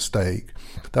was a mistake.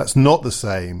 That's not the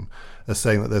same as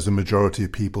saying that there's a majority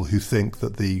of people who think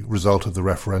that the result of the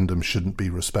referendum shouldn't be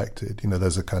respected. You know,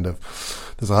 there's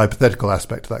a hypothetical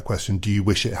aspect to that question. Do you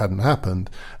wish it hadn't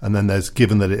happened? And then there's,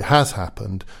 given that it has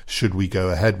happened, should we go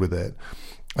ahead with it?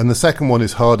 And the second one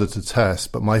is harder to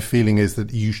test, but my feeling is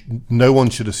that no one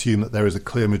should assume that there is a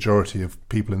clear majority of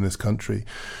people in this country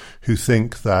who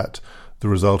think that the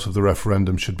result of the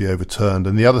referendum should be overturned.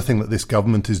 And the other thing that this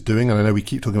government is doing, and I know we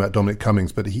keep talking about Dominic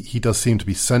Cummings, but he does seem to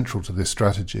be central to this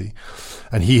strategy.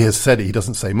 And he has said it, he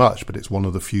doesn't say much, but it's one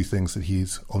of the few things that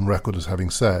he's on record as having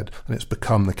said. And it's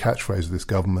become the catchphrase of this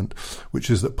government,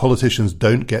 which is that politicians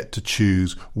don't get to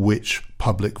choose which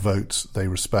public votes they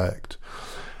respect.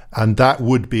 And that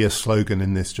would be a slogan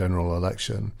in this general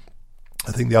election.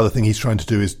 I think the other thing he's trying to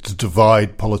do is to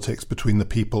divide politics between the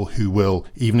people who will,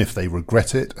 even if they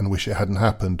regret it and wish it hadn't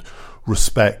happened,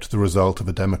 respect the result of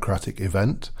a democratic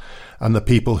event, and the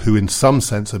people who in some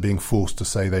sense are being forced to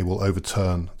say they will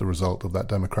overturn the result of that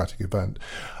democratic event.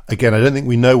 Again, I don't think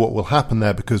we know what will happen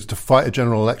there, because to fight a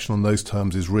general election on those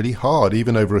terms is really hard,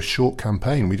 even over a short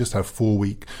campaign. We just have 4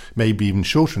 week, maybe even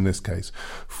shorter in this case,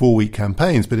 4 week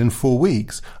campaigns. But in 4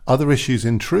 weeks, other issues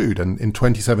intrude. And in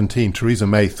 2017, Theresa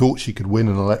May thought she could win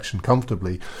an election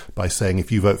comfortably by saying,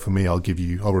 if you vote for me, I'll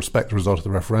respect the result of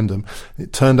the referendum.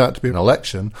 It turned out to be an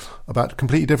election about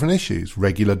completely different issues,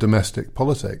 regular domestic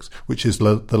politics, which is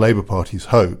the Labour Party's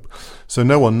hope. So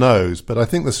no one knows. But I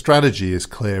think the strategy is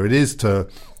clear. It is to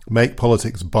make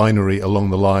politics binary along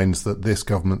the lines that this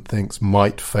government thinks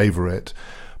might favour it,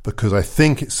 because I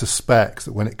think it suspects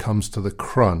that when it comes to the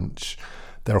crunch,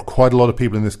 there are quite a lot of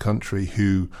people in this country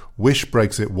who wish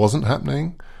Brexit wasn't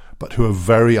happening, but who are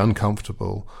very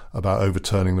uncomfortable about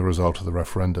overturning the result of the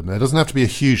referendum. There doesn't have to be a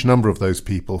huge number of those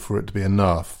people for it to be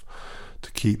enough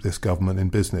to keep this government in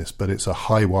business, but it's a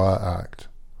high-wire act.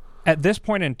 At this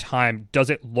point in time,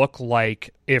 does it look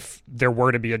like, if there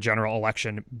were to be a general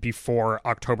election before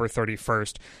October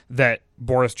 31st, that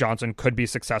Boris Johnson could be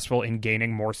successful in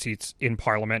gaining more seats in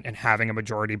Parliament and having a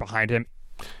majority behind him?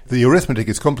 The arithmetic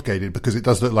is complicated because it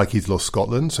does look like he's lost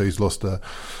Scotland, so he's lost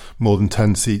more than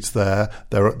 10 seats there.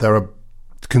 There are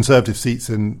Conservative seats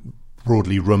in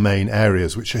broadly Remain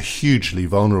areas, which are hugely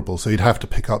vulnerable, so you'd have to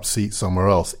pick up seats somewhere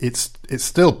else. It's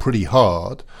still pretty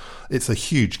hard. It's a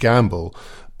huge gamble,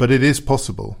 but it is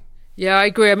possible. Yeah, I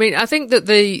agree. I mean, I think that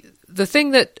the thing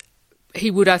that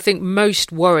he would, I think,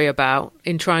 most worry about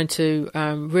in trying to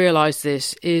realise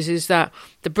this is that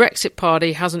the Brexit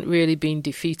Party hasn't really been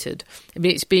defeated. I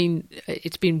mean,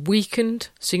 it's been weakened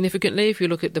significantly if you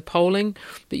look at the polling,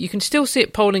 but you can still see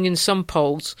it polling in some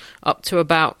polls up to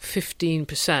about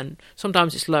 15%.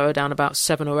 Sometimes it's lower, down about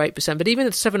 7 or 8%, but even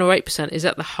at 7 or 8% is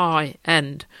at the high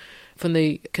end from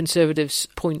the Conservatives'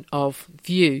 point of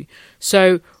view.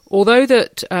 So although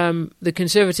that the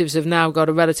Conservatives have now got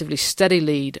a relatively steady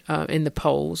lead in the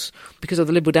polls because of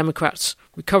the Liberal Democrats'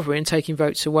 recovery and taking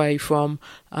votes away from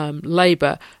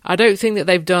Labour, I don't think that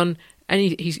they've done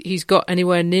he's got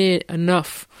anywhere near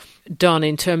enough done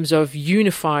in terms of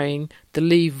unifying the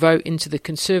Leave vote into the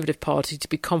Conservative Party to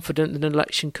be confident that an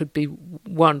election could be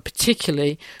won,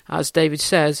 particularly, as David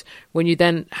says, when you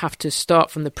then have to start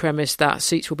from the premise that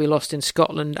seats will be lost in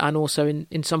Scotland and also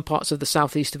in some parts of the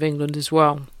southeast of England as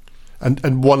well.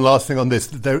 And one last thing on this,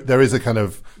 there is a kind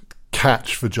of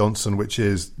catch for Johnson, which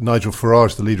is Nigel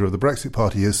Farage, the leader of the Brexit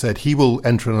Party, has said he will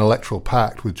enter an electoral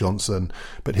pact with Johnson,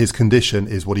 but his condition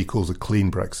is what he calls a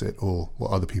clean Brexit, or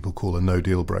what other people call a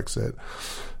no-deal Brexit.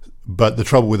 But the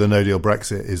trouble with a no-deal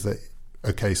Brexit is that,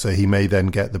 okay, so he may then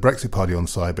get the Brexit Party on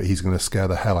side, but he's going to scare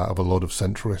the hell out of a lot of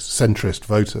centrist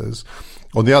voters.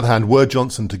 On the other hand, were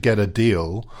Johnson to get a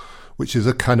deal, which is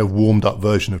a kind of warmed-up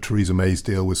version of Theresa May's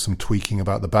deal with some tweaking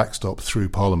about the backstop through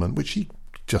Parliament, which he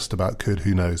just about could.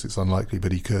 Who knows? It's unlikely,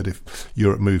 but he could if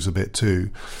Europe moves a bit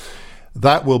too.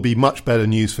 That will be much better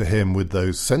news for him with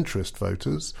those centrist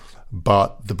voters,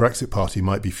 but the Brexit Party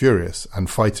might be furious and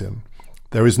fight him.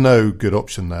 There is no good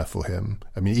option there for him.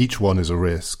 I mean, each one is a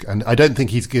risk, and I don't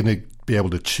think he's going to be able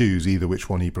to choose either which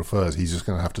one he prefers. He's just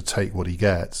going to have to take what he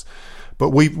gets. But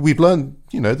we've learned,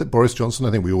 that Boris Johnson,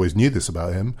 I think we always knew this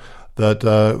about him, that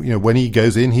when he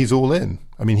goes in, he's all in.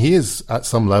 I mean, he is at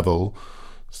some level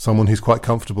someone who's quite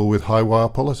comfortable with high-wire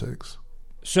politics.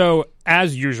 So,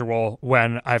 as usual,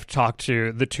 when I've talked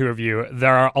to the two of you,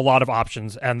 there are a lot of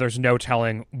options, and there's no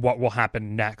telling what will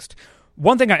happen next.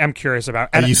 One thing I am curious about...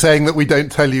 Are you saying that we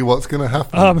don't tell you what's going to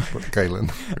happen,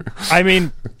 Galen? I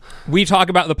mean, we talk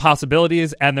about the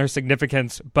possibilities and their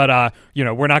significance, but,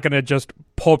 we're not going to just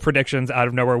pull predictions out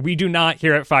of nowhere. We do not,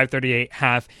 here at 538,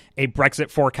 have a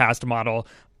Brexit forecast model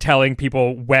telling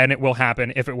people when it will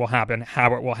happen, if it will happen,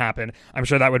 how it will happen. I'm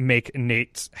sure that would make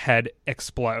Nate's head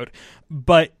explode.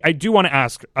 But I do want to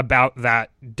ask about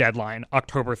that deadline,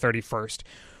 October 31st.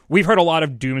 We've heard a lot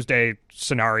of doomsday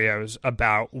scenarios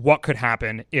about what could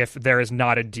happen if there is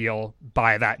not a deal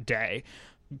by that day.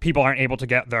 People aren't able to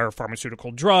get their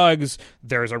pharmaceutical drugs.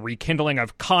 There's a rekindling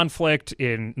of conflict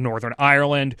in Northern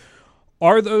Ireland.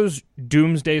 Are those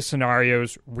doomsday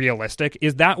scenarios realistic?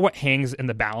 Is that what hangs in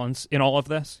the balance in all of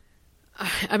this?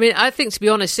 I mean, I think, to be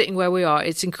honest, sitting where we are,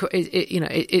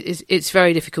 it's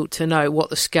very difficult to know what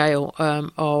the scale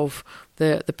of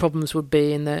the problems would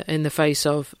be in the face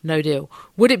of no deal.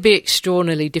 Would it be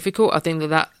extraordinarily difficult? I think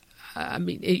that I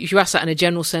mean, if you ask that in a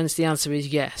general sense, the answer is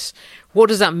yes. What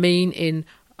does that mean in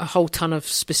a whole ton of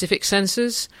specific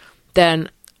senses? Then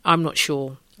I'm not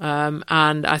sure.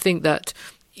 And I think that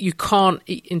you can't,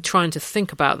 in trying to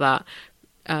think about that,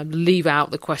 leave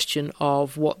out the question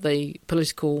of what the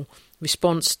political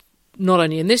response, not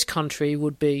only in this country,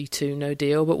 would be to no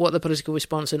deal, but what the political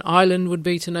response in Ireland would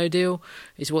be to no deal,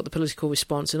 is what the political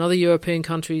response in other European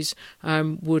countries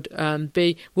would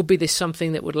be. Would be this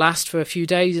something that would last for a few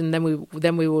days and then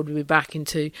we would be back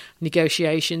into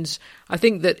negotiations? I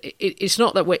think that it's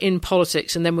not that we're in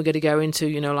politics and then we're going to go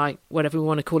into, like whatever we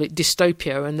want to call it,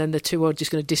 dystopia, and then the two are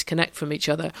just going to disconnect from each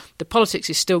other. The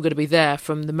politics is still going to be there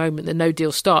from the moment the no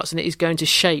deal starts, and it is going to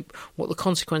shape what the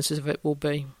consequences of it will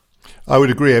be. I would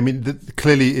agree. I mean,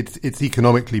 clearly it's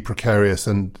economically precarious,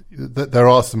 and there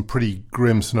are some pretty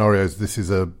grim scenarios. This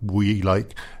is we,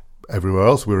 like everywhere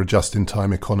else, we're a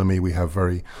just-in-time economy. We have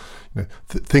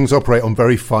things operate on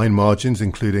very fine margins,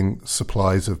 including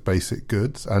supplies of basic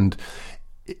goods, and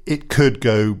it could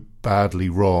go badly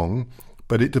wrong.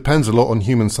 But it depends a lot on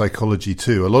human psychology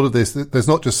too. A lot of this, there's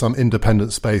not just some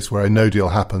independent space where a no deal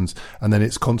happens and then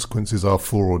its consequences are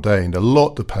foreordained. A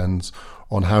lot depends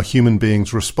on how human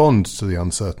beings respond to the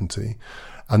uncertainty.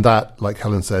 And that, like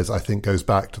Helen says, I think goes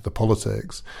back to the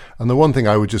politics. And the one thing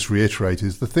I would just reiterate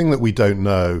is the thing that we don't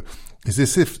know is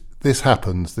this: if this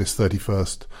happens, this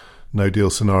 31st no deal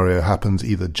scenario happens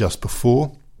either just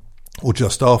before or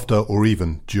just after or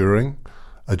even during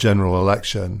a general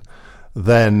election,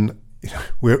 then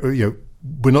we're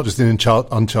not just in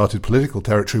uncharted political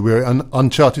territory, we're in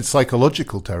uncharted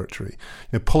psychological territory.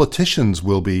 Politicians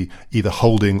will be either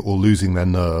holding or losing their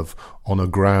nerve on a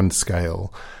grand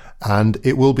scale. And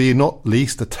it will be not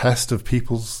least a test of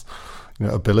people's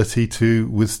ability to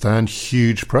withstand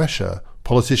huge pressure,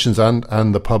 politicians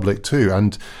and the public too.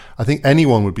 And I think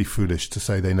anyone would be foolish to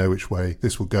say they know which way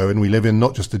this will go. And we live in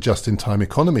not just a just-in-time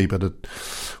economy, but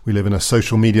we live in a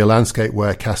social media landscape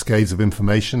where cascades of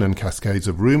information and cascades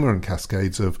of rumour and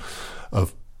cascades of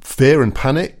fear and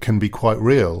panic can be quite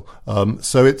real.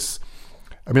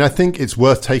 I think it's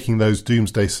worth taking those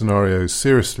doomsday scenarios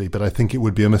seriously, but I think it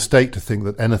would be a mistake to think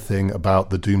that anything about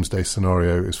the doomsday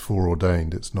scenario is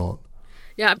foreordained. It's not.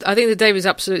 Yeah, I think that David's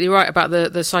absolutely right about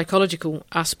the psychological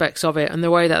aspects of it and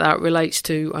the way that relates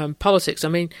to politics. I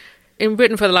mean, in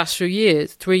Britain for the last 3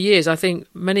 years, I think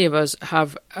many of us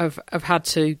have had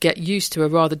to get used to a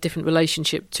rather different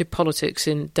relationship to politics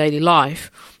in daily life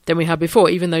than we had before.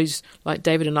 Even those like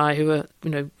David and I who are,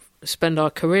 spend our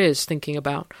careers thinking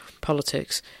about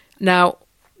politics. Now,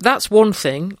 that's one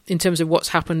thing in terms of what's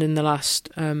happened in the last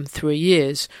 3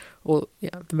 years, or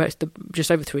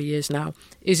just over 3 years now.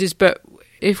 But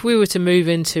if we were to move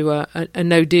into a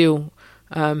no deal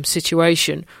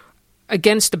situation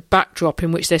against a backdrop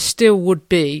in which there still would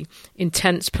be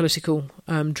intense political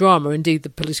drama, indeed the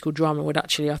political drama would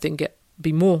actually, I think,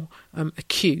 be more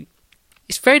acute.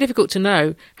 It's very difficult to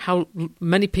know how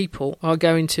many people are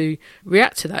going to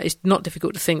react to that. It's not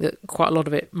difficult to think that quite a lot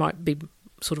of it might be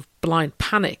sort of blind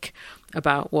panic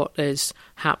about what is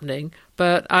happening.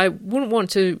 But I wouldn't want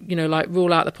to,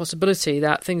 rule out the possibility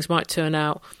that things might turn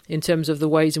out in terms of the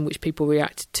ways in which people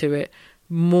reacted to it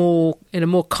in a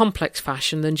more complex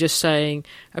fashion than just saying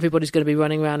everybody's going to be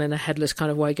running around in a headless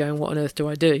kind of way going, what on earth do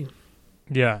I do?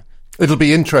 Yeah. It'll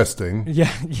be interesting.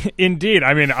 Yeah, indeed.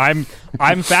 I mean, I'm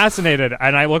fascinated,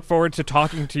 and I look forward to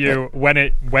talking to you when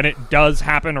it does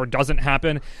happen or doesn't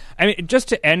happen. I mean, just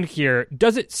to end here,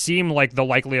 does it seem like the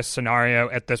likeliest scenario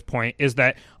at this point is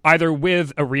that either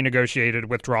with a renegotiated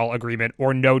withdrawal agreement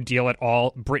or no deal at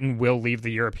all, Britain will leave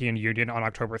the European Union on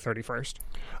October 31st?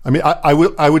 I mean,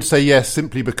 I would say yes,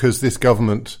 simply because this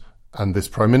government and this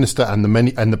Prime Minister and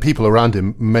the people around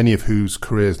him, many of whose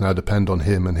careers now depend on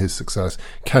him and his success,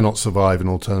 cannot survive an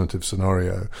alternative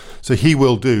scenario. So he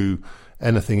will do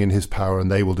anything in his power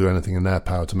and they will do anything in their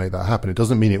power to make that happen. It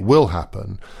doesn't mean it will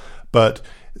happen, but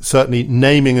certainly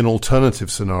naming an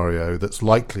alternative scenario that's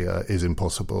likelier is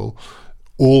impossible.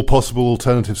 All possible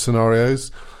alternative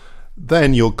scenarios,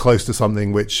 then you're close to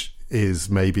something which is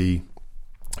maybe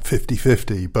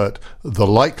 50-50, but the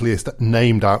likeliest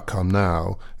named outcome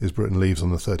now is Britain leaves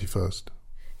on the 31st.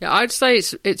 Yeah, I'd say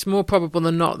it's more probable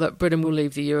than not that Britain will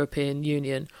leave the European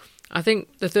Union. I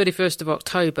think the 31st of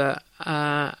October,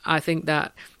 I think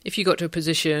that if you got to a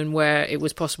position where it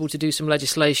was possible to do some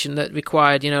legislation that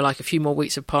required, like a few more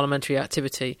weeks of parliamentary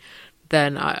activity,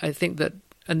 then I think that,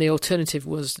 and the alternative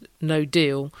was no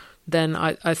deal, then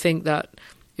I think that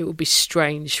it would be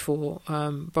strange for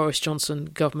Boris Johnson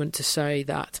government to say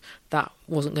that that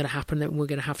wasn't going to happen and we're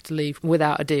going to have to leave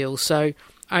without a deal. So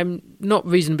I'm not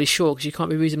reasonably sure, because you can't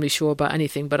be reasonably sure about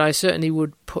anything, but I certainly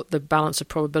would put the balance of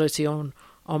probability on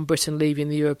Britain leaving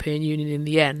the European Union in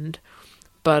the end.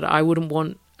 But I wouldn't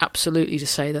want absolutely to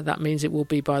say that means it will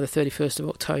be by the 31st of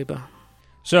October.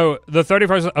 So the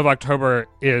 31st of October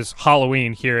is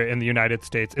Halloween here in the United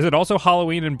States. Is it also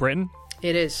Halloween in Britain?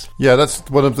 It is. Yeah, that's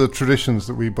one of the traditions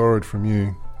that we borrowed from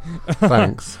you.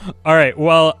 Thanks. All right.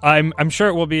 Well, I'm sure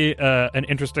it will be an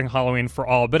interesting Halloween for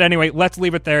all. But anyway, let's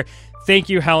leave it there. Thank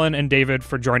you, Helen and David,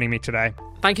 for joining me today.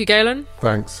 Thank you, Galen.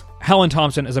 Thanks. Helen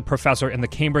Thompson is a professor in the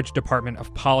Cambridge Department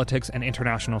of Politics and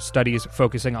International Studies,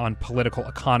 focusing on political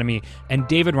economy, and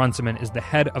David Runciman is the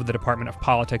head of the Department of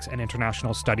Politics and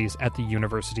International Studies at the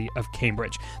University of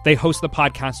Cambridge. They host the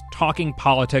podcast Talking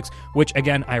Politics, which,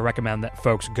 again, I recommend that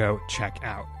folks go check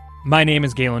out. My name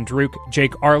is Galen Druk.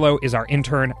 Jake Arlo is our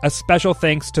intern. A special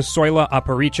thanks to Soila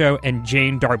Aparicio and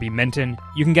Jane Darby Menton.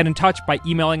 You can get in touch by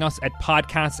emailing us at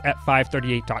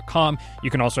podcasts@538.com. You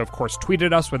can also, of course, tweet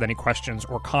at us with any questions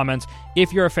or comments.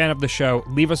 If you're a fan of the show,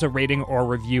 leave us a rating or a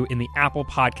review in the Apple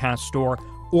Podcast Store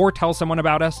or tell someone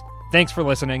about us. Thanks for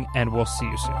listening, and we'll see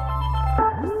you soon.